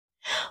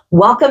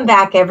Welcome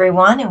back,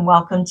 everyone, and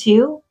welcome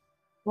to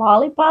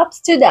Lollipops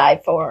to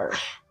Die For.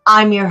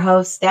 I'm your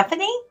host,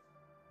 Stephanie,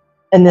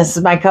 and this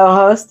is my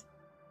co-host,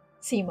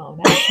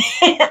 Simona.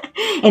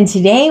 And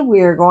today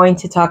we're going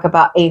to talk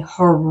about a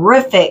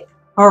horrific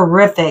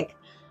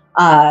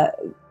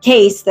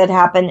case that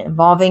happened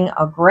involving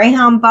a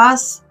Greyhound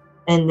bus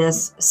and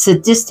this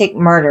sadistic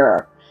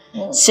murderer.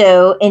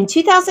 So in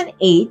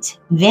 2008,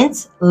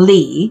 Vince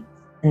Lee,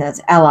 and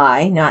that's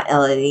L-I, not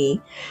L-E,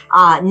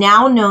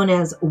 now known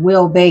as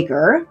Will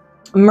Baker,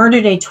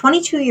 murdered a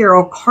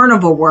 22-year-old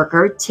carnival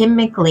worker, Tim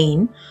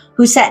McLean,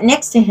 who sat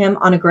next to him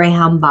on a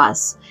Greyhound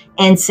bus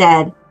and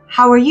said,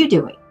 "How are you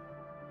doing?"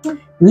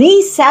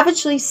 Lee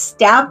savagely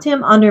stabbed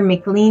him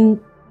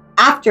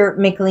after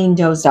McLean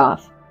dozed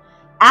off.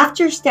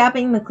 After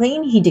stabbing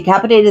McLean, he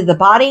decapitated the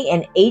body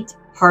and ate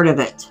part of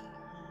it.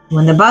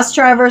 When the bus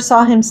driver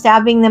saw him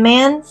stabbing the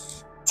man,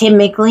 Tim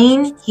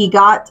McLean, he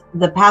got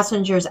the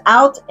passengers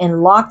out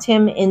and locked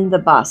him in the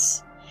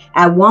bus.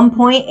 At one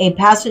point, a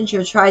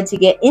passenger tried to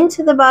get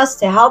into the bus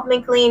to help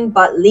McLean,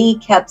 but Lee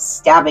kept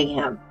stabbing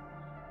him.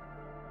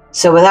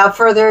 So without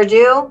further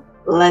ado,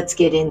 let's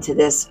get into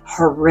this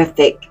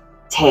horrific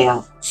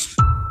tale.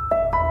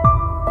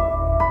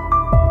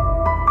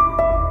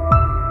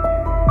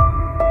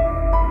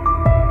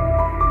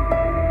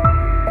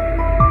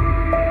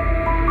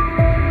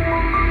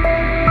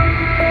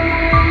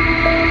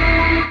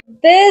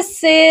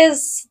 This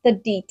is the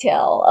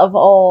detail of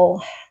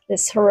all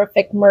this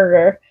horrific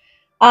murder.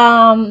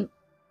 On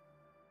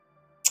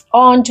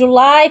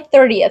July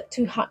 30th,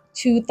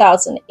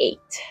 2008,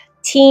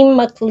 Tim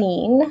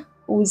McLean,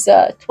 who's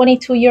a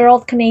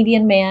 22-year-old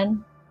Canadian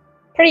man,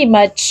 pretty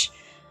much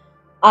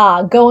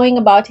going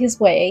about his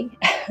way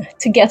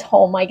to get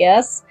home, I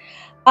guess,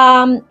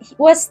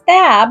 was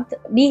stabbed,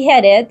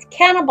 beheaded,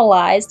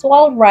 cannibalized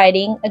while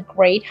riding a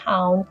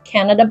Greyhound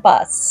Canada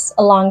bus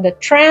along the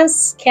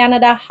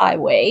Trans-Canada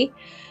Highway,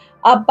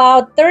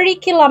 about 30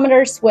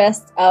 kilometers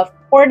west of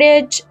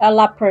Portage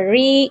La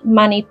Prairie,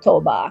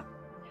 Manitoba.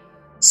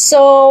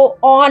 So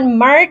on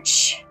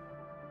March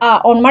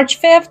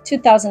 5th,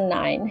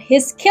 2009,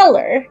 his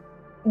killer,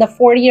 the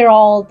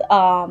 40-year-old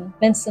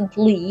Vincent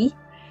Lee,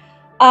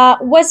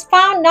 was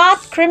found not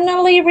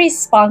criminally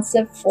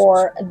responsive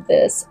for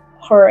this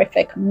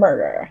horrific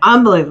murder.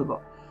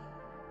 Unbelievable.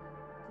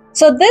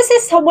 So this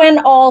is when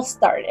all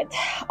started.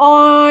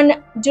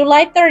 On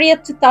July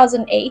 30th,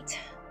 2008,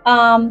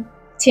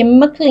 Tim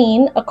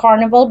McLean, a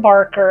carnival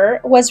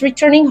barker, was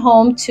returning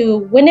home to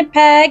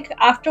Winnipeg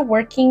after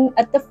working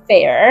at the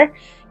fair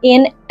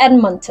in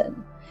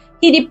Edmonton.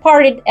 He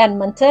departed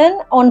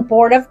Edmonton on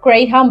board of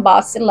Greyhound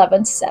Bus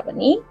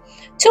 1170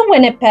 to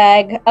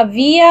Winnipeg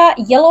via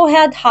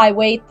Yellowhead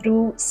Highway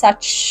through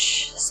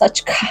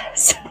Saskatchewan.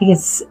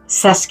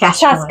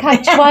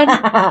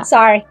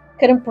 Sorry,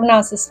 couldn't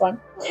pronounce this one.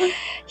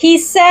 He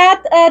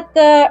sat at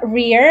the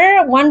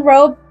rear, one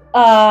row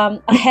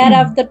ahead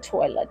of the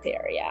toilet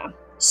area.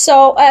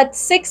 So at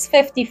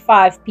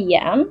 6:55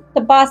 p.m.,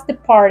 the bus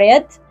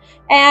departed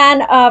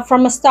and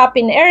from a stop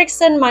in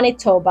Erickson,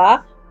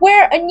 Manitoba,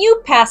 where a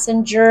new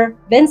passenger,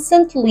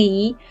 Vincent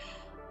Lee,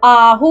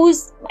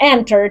 who's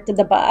entered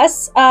the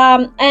bus,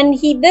 and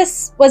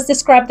this was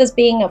described as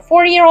being a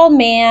 40-year-old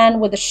man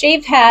with a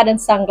shaved head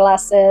and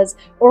sunglasses,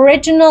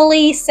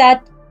 originally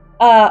sat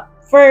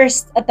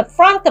first at the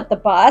front of the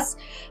bus,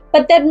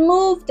 but then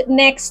moved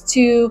next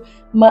to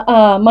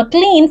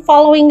McLean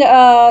following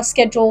a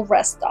scheduled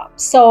rest stop.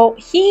 So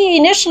he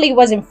initially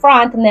was in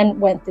front and then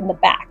went in the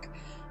back.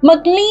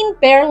 McLean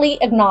barely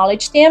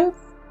acknowledged him,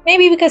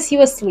 maybe because he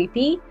was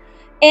sleepy,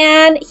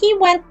 and he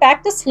went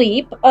back to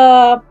sleep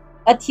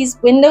at his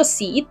window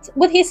seat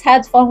with his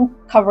headphone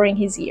covering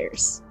his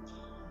ears.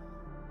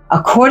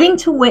 According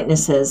to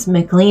witnesses,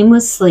 McLean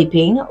was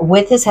sleeping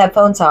with his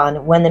headphones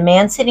on when the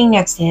man sitting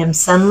next to him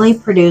suddenly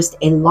produced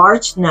a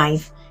large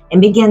knife and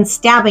began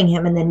stabbing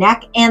him in the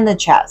neck and the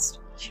chest.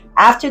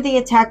 After the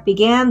attack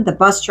began, the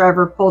bus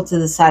driver pulled to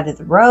the side of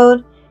the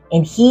road,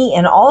 and he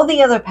and all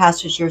the other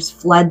passengers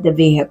fled the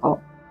vehicle.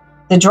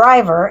 The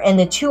driver and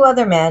the two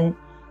other men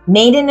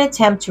made an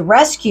attempt to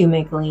rescue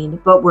McLean,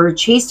 but were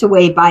chased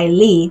away by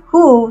Lee,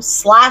 who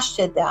slashed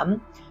at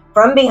them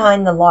from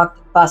behind the locked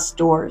bus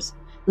doors.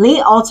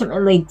 Lee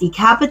ultimately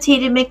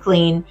decapitated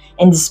McLean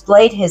and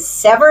displayed his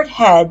severed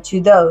head to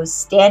those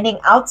standing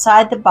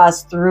outside the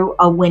bus through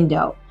a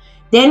window,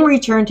 then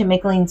returned to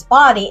McLean's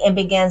body and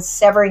began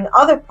severing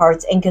other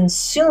parts and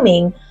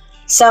consuming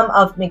some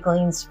of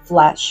McLean's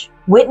flesh.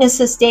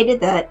 Witnesses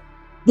stated that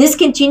this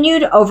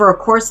continued over a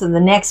course of the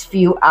next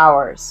few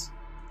hours.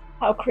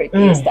 How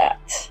creepy is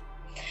that?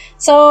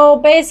 So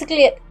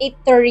basically at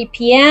 8:30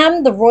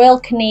 p.m., the Royal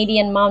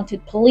Canadian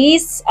Mounted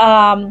Police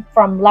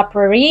from La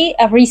Prairie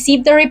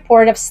received a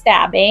report of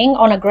stabbing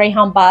on a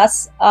Greyhound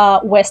bus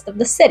west of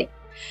the city.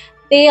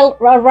 They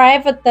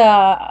arrive at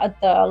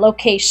the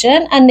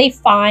location and they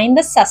find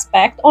the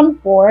suspect on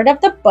board of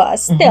the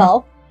bus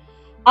still,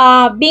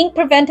 being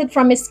prevented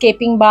from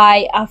escaping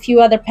by a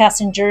few other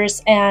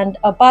passengers and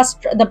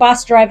the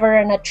bus driver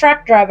and a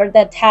truck driver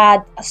that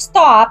had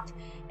stopped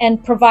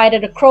and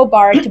provided a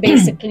crowbar to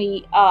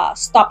basically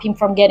stop him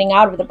from getting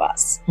out of the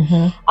bus.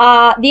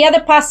 The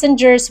other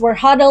passengers were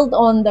huddled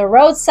on the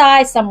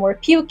roadside. Some were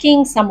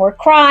puking, some were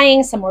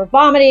crying, some were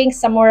vomiting,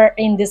 some were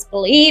in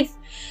disbelief.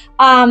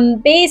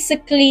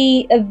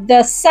 Basically,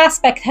 the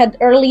suspect had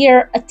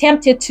earlier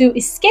attempted to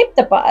escape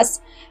the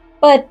bus,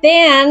 but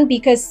then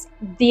because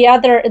the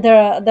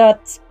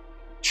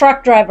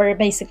truck driver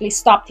basically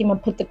stopped him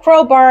and put the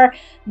crowbar,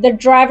 the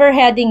driver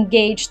had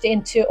engaged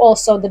into,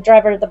 also the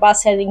driver of the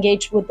bus had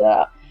engaged with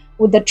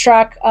the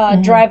truck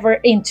driver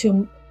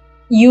into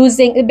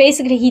using,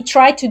 basically he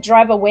tried to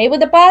drive away with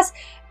the bus,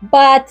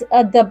 but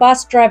the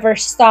bus driver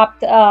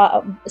stopped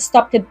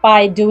it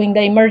by doing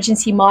the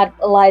emergency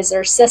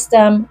mobilizer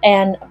system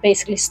and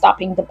basically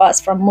stopping the bus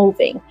from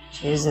moving.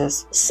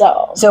 Jesus.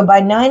 So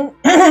by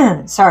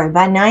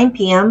 9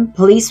 p.m.,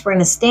 police were in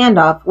a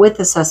standoff with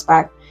the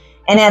suspect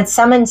and had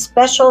summoned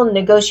special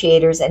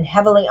negotiators and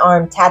heavily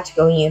armed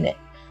tactical unit.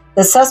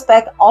 The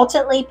suspect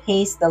ultimately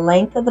paced the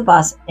length of the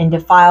bus and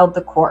defiled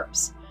the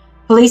corpse.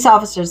 Police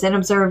officers then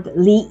observed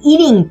Lee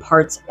eating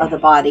parts of the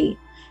body.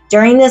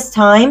 During this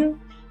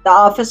time, the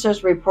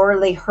officers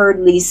reportedly heard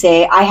Lee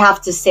say, "I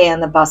have to stay on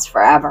the bus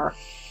forever."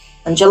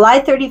 On July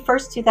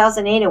 31st,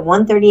 2008 at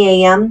 1:30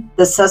 a.m.,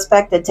 the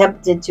suspect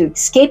attempted to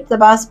escape the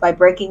bus by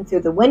breaking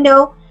through the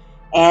window,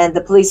 and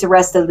the police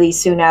arrested Lee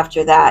soon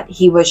after that.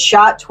 He was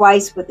shot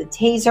twice with a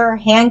taser,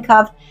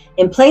 handcuffed,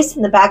 and placed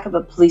in the back of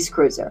a police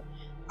cruiser.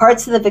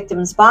 Parts of the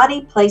victim's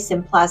body, placed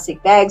in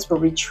plastic bags, were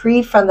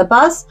retrieved from the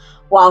bus,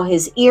 while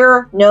his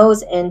ear,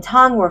 nose, and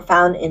tongue were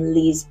found in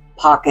Lee's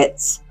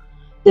pockets.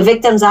 The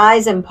victim's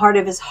eyes and part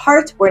of his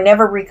heart were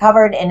never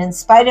recovered, and in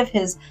spite of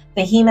his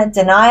vehement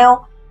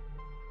denial,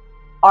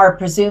 are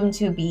presumed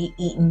to be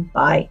eaten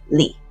by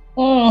Lee.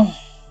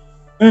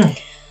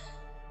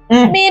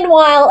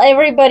 Meanwhile,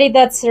 everybody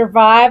that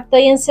survived the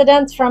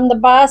incident from the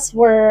bus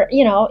were,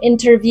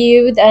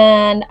 interviewed,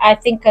 and I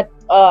think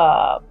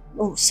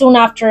soon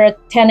after at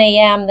 10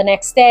 a.m. the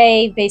next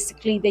day,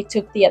 basically they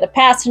took the other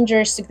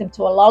passengers, took them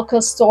to a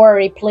local store,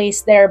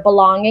 replaced their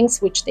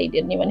belongings, which they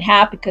didn't even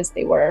have because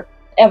they were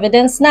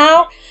evidence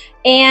now,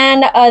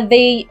 and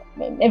they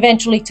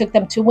eventually took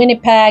them to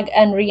Winnipeg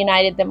and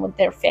reunited them with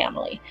their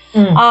family.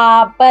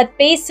 But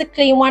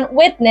basically, one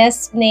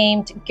witness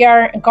named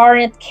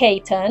Garnet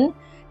Caton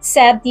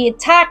said the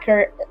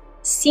attacker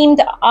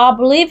seemed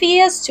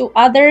oblivious to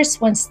others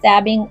when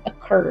stabbing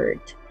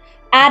occurred,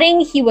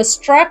 adding he was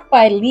struck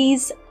by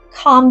Lee's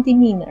calm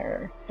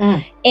demeanor.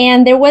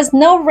 And there was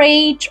no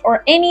rage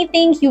or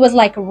anything. He was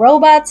like a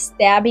robot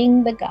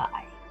stabbing the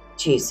guy.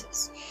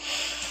 Jesus.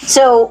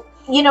 So,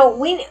 we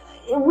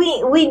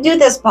do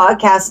this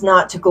podcast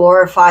not to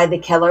glorify the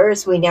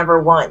killers. We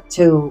never want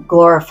to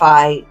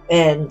glorify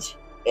and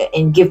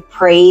give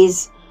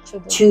praise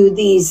to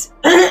these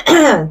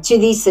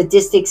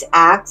sadistic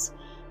acts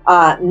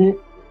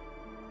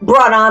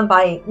brought on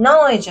by not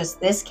only just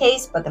this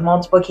case, but the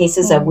multiple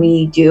cases that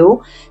we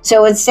do.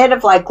 So instead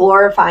of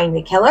glorifying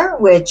the killer,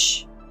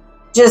 which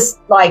just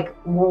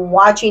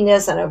watching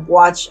this, and I've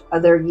watched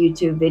other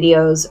YouTube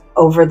videos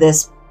over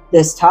this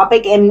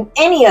topic, and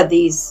any of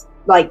these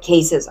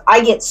cases, I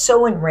get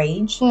so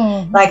enraged.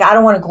 I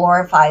don't want to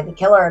glorify the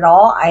killer at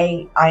all.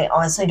 I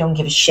honestly don't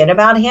give a shit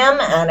about him,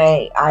 and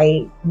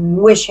I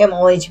wish him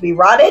only to be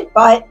rotted.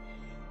 But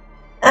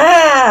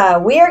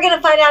we are going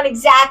to find out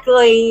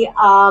exactly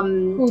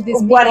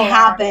what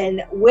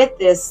happened with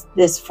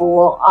this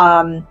fool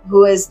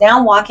who is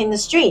now walking the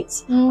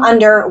streets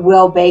under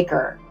Will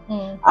Baker.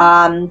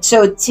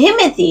 So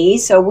Timothy,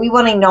 we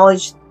want to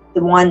acknowledge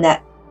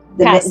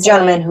the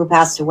gentleman who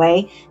passed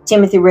away,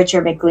 Timothy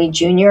Richard McLean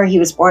Jr. He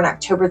was born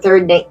October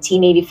 3rd,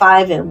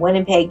 1985 in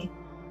Winnipeg,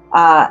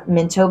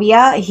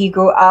 Manitoba. He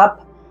grew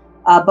up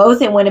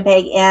both in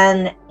Winnipeg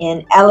and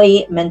in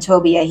Elie,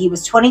 Manitoba. He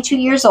was 22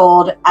 years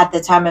old at the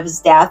time of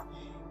his death,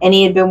 and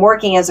he had been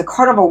working as a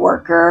carnival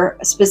worker,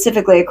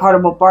 specifically a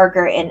carnival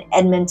barker in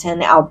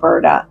Edmonton,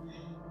 Alberta.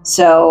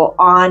 So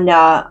on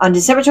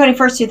December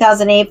 21st,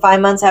 2008,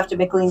 5 months after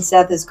McLean's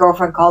death, his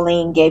girlfriend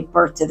Colleen gave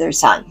birth to their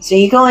son. So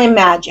you can only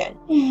imagine.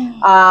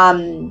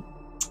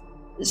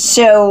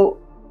 So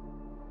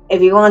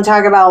if you want to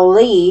talk about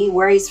Lee,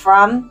 where he's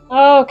from.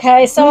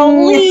 Okay, so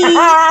Lee.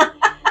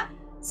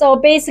 So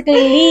basically,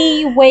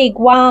 Lee Wei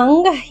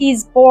Guang,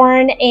 he's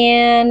born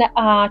in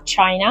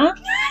China.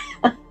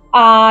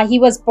 He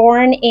was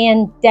born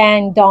in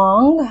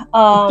Dandong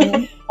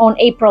on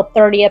April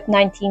 30th,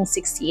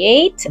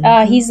 1968.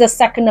 He's the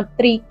second of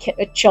three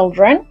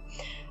children.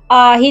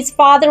 His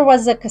father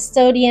was a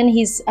custodian.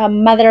 His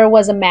mother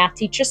was a math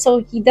teacher. So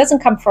he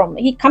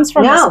comes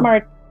from a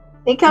smart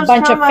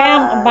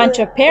bunch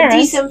of parents. A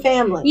decent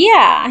family.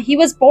 Yeah, he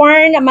was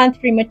born a month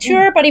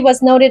premature, but he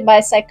was noted by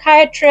a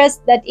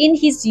psychiatrist that in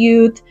his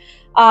youth,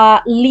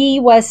 Lee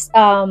was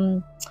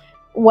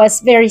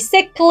very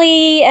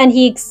sickly, and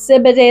he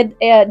exhibited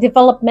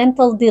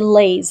developmental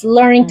delays,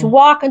 learning to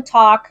walk and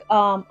talk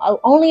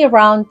only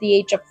around the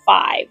age of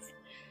 5.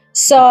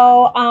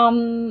 So,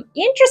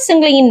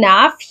 interestingly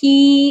enough,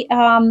 he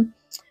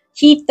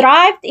He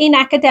thrived in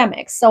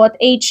academics. So at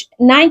age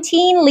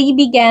 19, Lee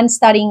began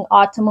studying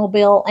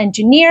automobile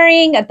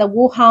engineering at the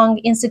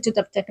Wuhan Institute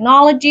of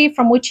Technology,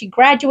 from which he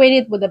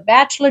graduated with a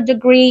bachelor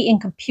degree in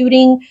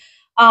computing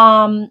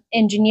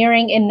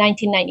engineering in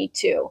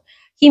 1992.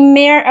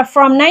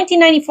 From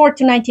 1994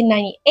 to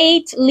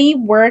 1998, Lee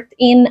worked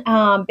in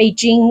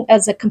Beijing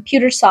as a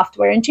computer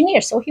software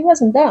engineer. So he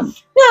wasn't dumb.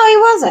 No, he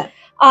wasn't.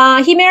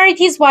 He married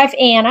his wife,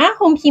 Anna,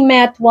 whom he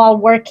met while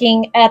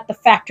working at the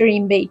factory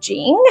in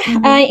Beijing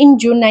in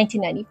June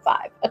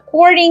 1995.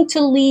 According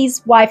to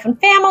Lee's wife and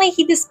family,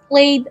 he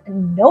displayed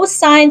no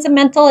signs of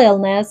mental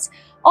illness,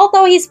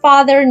 although his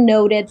father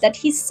noted that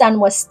his son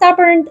was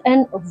stubborn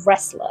and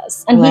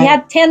restless, and he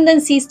had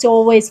tendencies to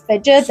always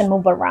fidget and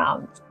move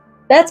around.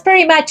 That's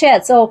pretty much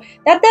it. So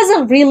that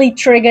doesn't really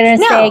trigger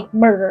and say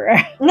murderer.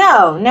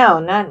 No,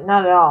 not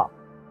at all.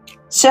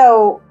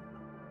 So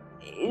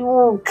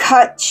we'll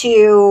cut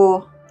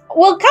to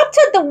what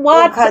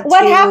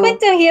happened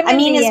to him. I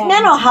mean, his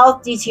mental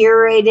health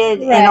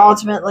deteriorated, and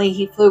ultimately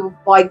he flew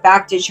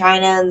back to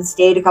China and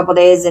stayed a couple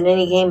days, and then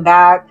he came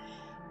back.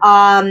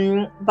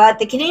 But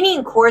the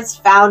Canadian courts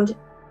found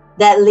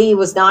that Lee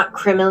was not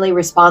criminally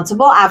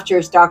responsible after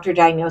his doctor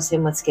diagnosed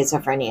him with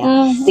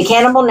schizophrenia. The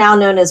cannibal, now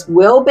known as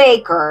Will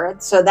Baker,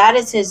 so that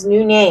is his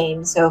new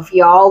name. So if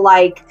y'all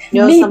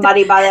know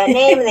somebody by that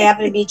name and they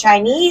happen to be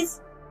Chinese,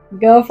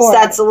 go for it.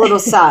 That's a little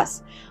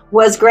sus.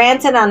 Was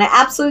granted on an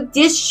absolute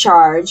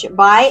discharge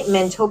by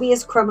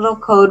Manitoba's Criminal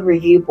Code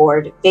Review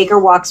Board. Baker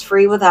walks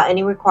free without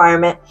any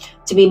requirement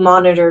to be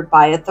monitored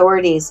by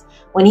authorities.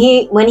 When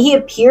he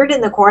appeared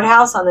in the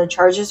courthouse on the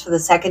charges for the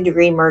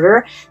second-degree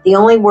murder, the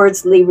only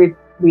words Lee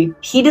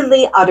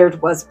repeatedly uttered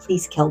was,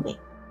 "Please kill me."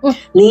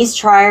 Lee's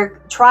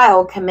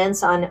trial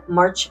commenced on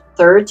March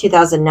 3rd,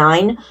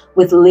 2009,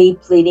 with Lee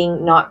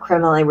pleading not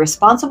criminally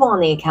responsible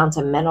on the account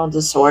of mental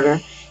disorder.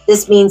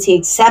 This means he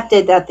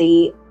accepted that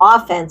the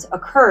offense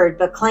occurred,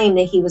 but claimed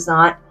that he was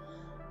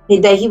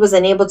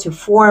unable to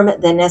form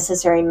the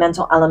necessary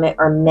mental element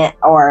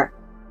or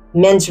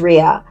mens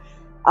rea.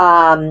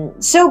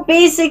 So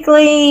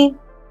basically,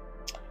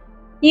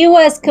 he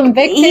was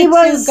convicted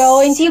to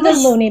go into the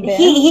loony bin.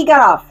 He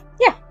got off.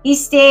 Yeah. He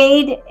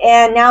stayed,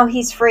 and now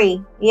he's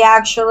free. He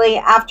actually,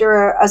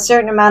 after a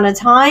certain amount of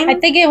time, I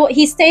think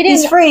he stayed.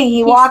 He's free.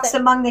 He walks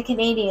among the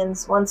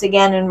Canadians once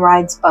again and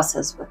rides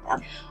buses with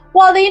them.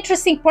 Well, the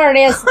interesting part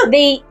is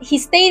he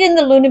stayed in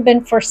the loony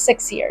bin for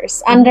 6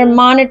 years under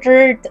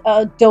monitored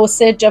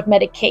dosage of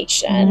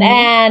medication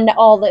and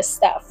all this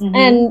stuff.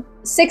 And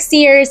 6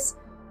 years,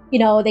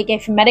 they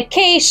gave him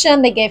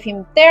medication, they gave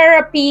him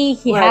therapy,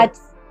 he had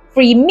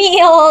free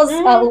meals,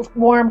 a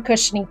warm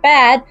cushioning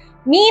bed.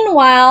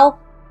 Meanwhile,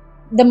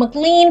 the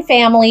McLean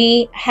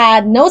family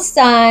had no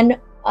son.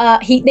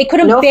 They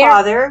couldn't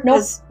bear no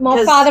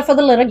father for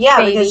the little baby.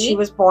 Yeah, because she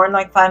was born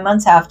 5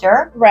 months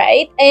after.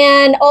 Right,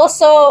 and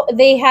also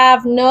they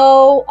have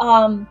no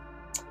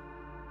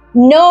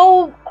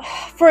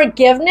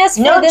forgiveness,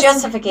 no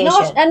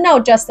justification, no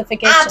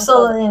justification.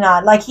 Absolutely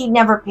not. He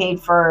never paid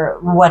for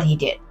what he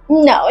did.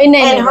 No, in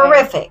any and way.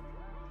 Horrific.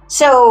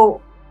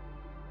 So,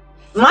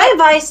 my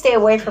advice: stay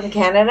away from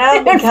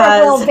Canada,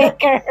 because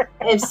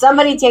if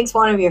somebody takes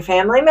one of your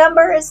family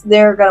members,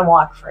 they're going to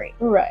walk free.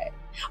 Right.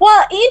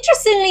 Well,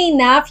 interestingly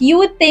enough, you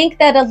would think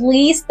that at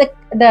least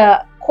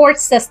the court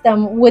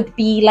system would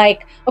be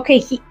okay,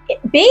 he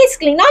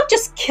basically not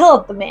just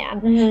killed the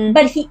man,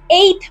 but he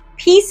ate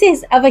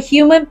pieces of a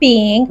human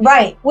being,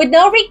 with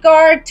no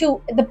regard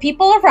to the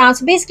people around.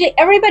 So basically,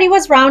 everybody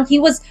was around. He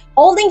was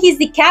holding his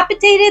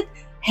decapitated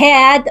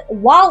head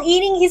while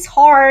eating his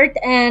heart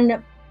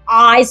and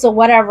eyes or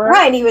whatever.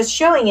 Right, he was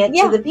showing it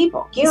to the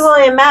people. Can you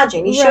only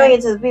imagine? He's showing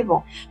it to the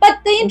people. But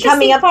the interesting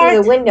coming up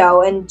through the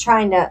window and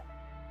trying to,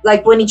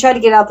 when he tried to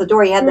get out the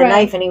door, he had the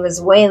knife and he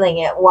was wailing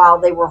it while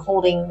they were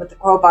holding, with the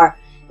crowbar,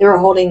 they were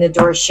holding the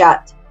door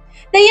shut.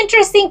 The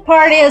interesting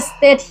part is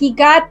that he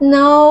got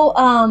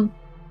no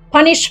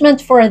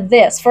punishment for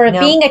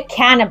being a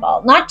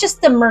cannibal. Not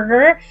just a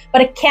murderer,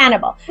 but a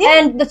cannibal. Yeah.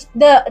 And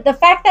the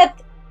fact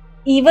that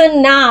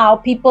even now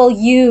people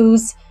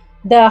use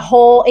the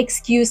whole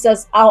excuse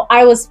as,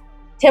 I was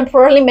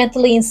temporarily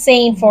mentally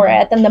insane for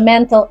it, and the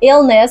mental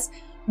illness,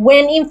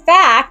 when in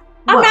fact,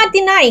 I'm not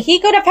denying he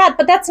could have had,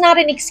 but that's not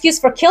an excuse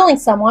for killing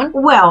someone.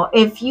 Well,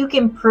 if you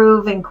can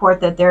prove in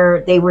court that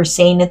they were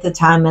sane at the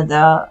time of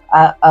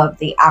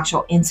the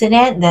actual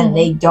incident, then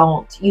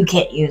you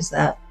can't use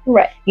that.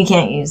 Right. You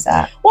can't use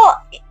that. Well,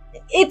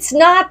 it's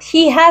not,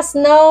 he has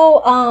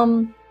no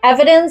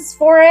evidence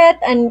for it,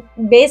 and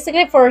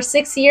basically for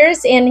 6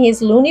 years in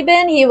his loony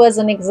bin, he was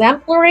an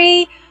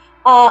exemplary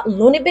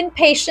loony bin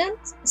patient.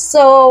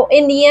 So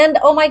in the end,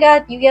 oh my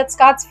God, you get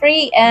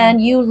scot-free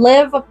and you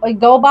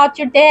go about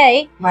your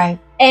day. Right.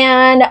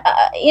 And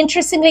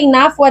interestingly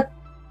enough,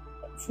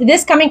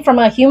 this coming from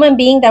a human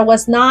being that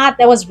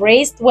was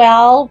raised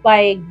well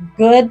by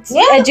good,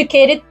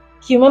 educated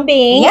human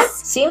beings. Yeah,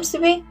 seems to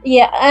be.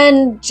 Yeah,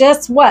 and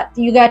just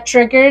you got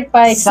triggered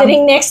by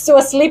sitting next to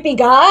a sleepy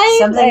guy?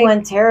 Something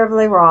went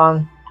terribly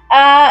wrong.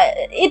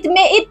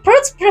 it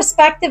puts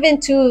perspective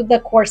into the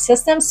court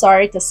system.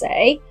 Sorry to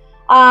say,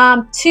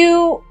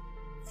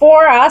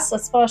 for us,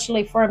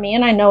 especially for me,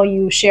 and I know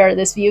you share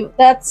this view.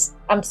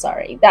 I'm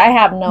sorry, I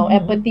have no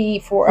empathy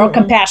for or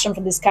compassion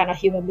for this kind of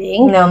human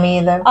being. No, me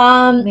either.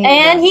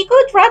 And he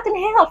could rot in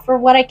hell for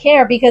what I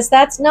care, because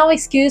that's no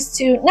excuse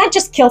to not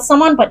just kill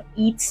someone, but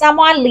eat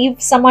someone,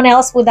 leave someone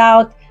else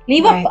without,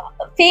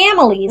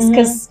 families,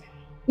 because.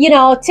 You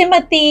know,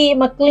 Timothy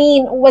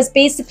McLean was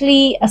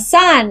basically a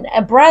son,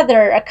 a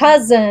brother, a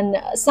cousin,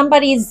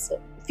 somebody's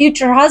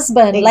future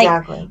husband.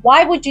 Exactly. Like,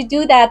 why would you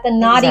do that and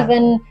not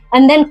even,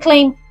 and then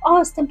claim, oh, I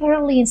was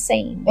temporarily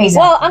insane? Exactly.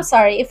 Well, I'm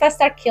sorry. If I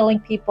start killing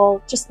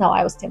people, just know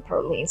I was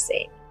temporarily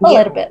insane. A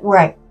little bit.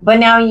 Right. But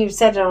now you've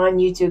said it on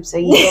YouTube, so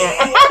you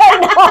can't.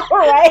 I know,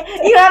 right?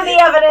 You have the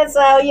evidence,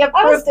 so you have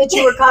proof that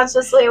you were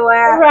consciously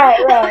aware.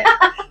 Right.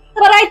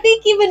 But I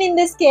think even in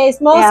this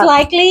case, most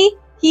likely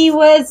he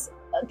was,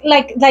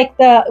 like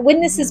the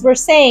witnesses were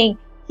saying,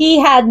 he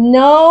had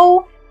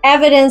no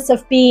evidence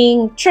of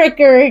being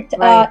triggered,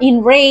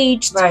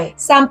 enraged,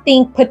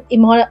 something put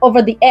him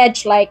over the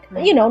edge, like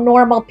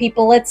normal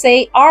people, let's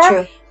say, are.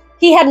 True.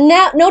 He had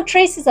no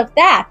traces of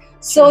that.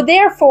 So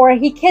therefore,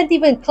 he can't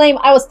even claim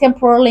I was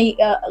temporarily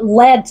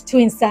led to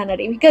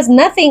insanity, because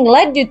nothing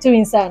led you to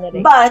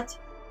insanity. But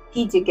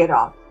he did get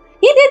off.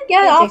 He did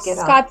get off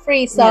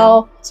scot-free,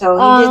 so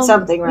he did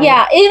something right.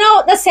 Yeah,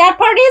 the sad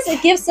part is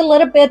it gives a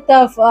little bit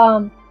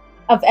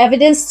of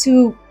evidence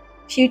to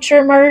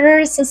future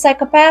murderers and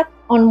psychopaths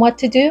on what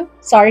to do.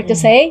 Sorry to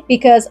say,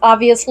 because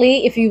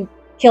obviously, if you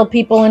kill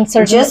people in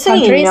certain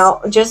countries,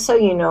 just so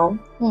you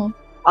know,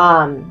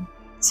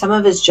 some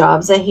of his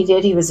jobs that he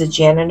did, he was a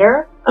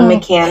janitor, a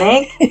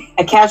mechanic,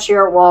 a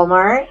cashier at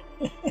Walmart,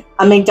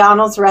 a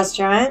McDonald's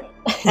restaurant,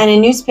 and a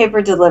newspaper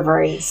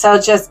delivery. So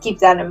just keep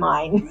that in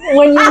mind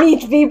when you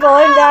meet people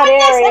in that area.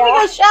 Next time you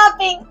go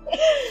shopping.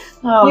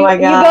 Oh my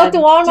God! You go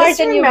to Walmart just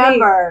and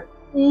remember.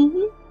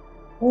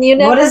 You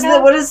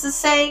never what is the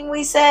saying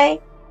we say?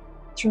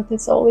 Truth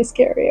is always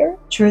scarier.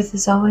 Truth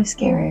is always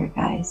scarier,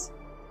 guys.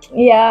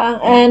 Yeah,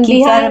 and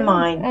keep that in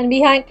mind. And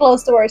behind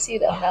closed doors, you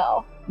don't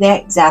know. Yeah,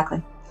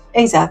 exactly.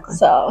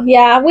 So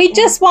yeah, we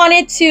just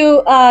wanted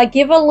to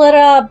give a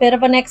little bit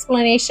of an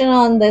explanation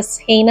on this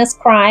heinous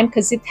crime,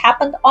 because it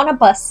happened on a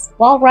bus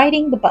while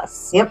riding the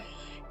bus. Yep.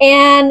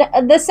 And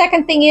the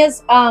second thing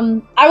is,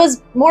 I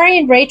was more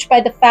enraged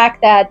by the fact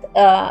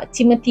that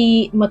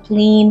Timothy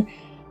McLean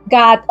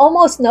got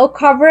almost no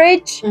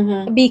coverage,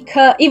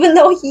 because even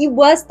though he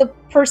was the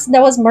person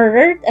that was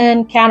murdered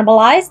and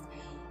cannibalized,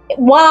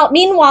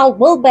 meanwhile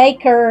Will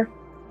Baker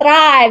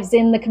thrives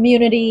in the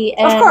community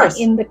and of course.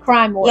 In the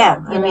crime world.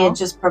 Yeah, I mean, it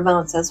just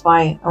promotes. That's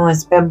why I want to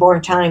spend more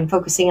time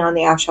focusing on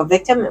the actual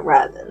victim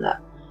rather than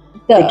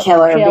the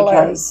killer,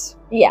 because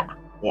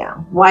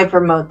why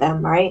promote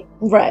them, right?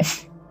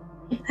 Right.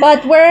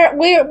 But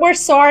we're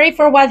sorry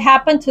for what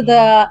happened to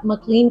the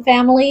McLean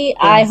family. Yes.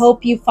 I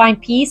hope you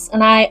find peace,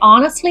 and I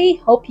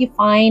honestly hope you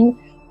find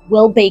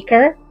Will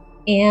Baker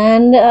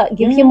and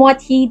give him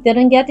what he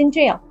didn't get in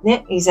jail.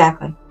 Yeah,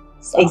 exactly.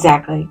 So.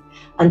 Exactly.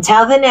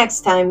 Until the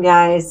next time,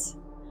 guys,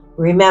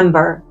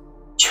 remember,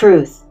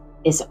 truth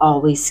is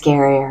always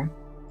scarier.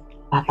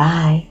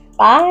 Bye-bye.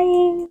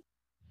 Bye.